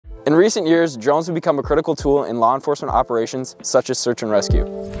In recent years, drones have become a critical tool in law enforcement operations such as search and rescue.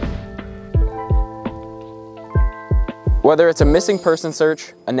 Whether it's a missing person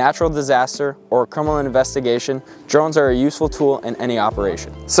search, a natural disaster, or a criminal investigation, drones are a useful tool in any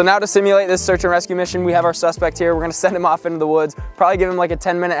operation. So now to simulate this search and rescue mission, we have our suspect here. We're gonna send him off into the woods, probably give him like a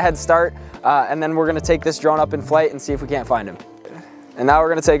 10-minute head start, and then we're gonna take this drone up in flight and see if we can't find him. And now we're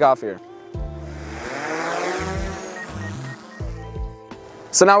gonna take off here.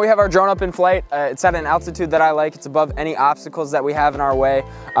 So now we have our drone up in flight. It's at an altitude that I like. It's above any obstacles that we have in our way.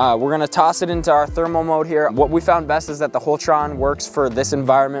 We're gonna toss it into our thermal mode here. What we found best is that the Holtron works for this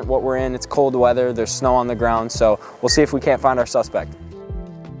environment, what we're in. It's cold weather, there's snow on the ground, so we'll see if we can't find our suspect.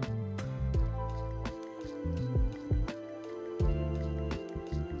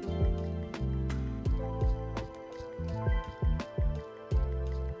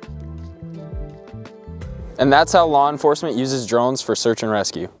 And that's how law enforcement uses drones for search and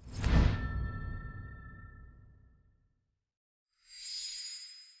rescue.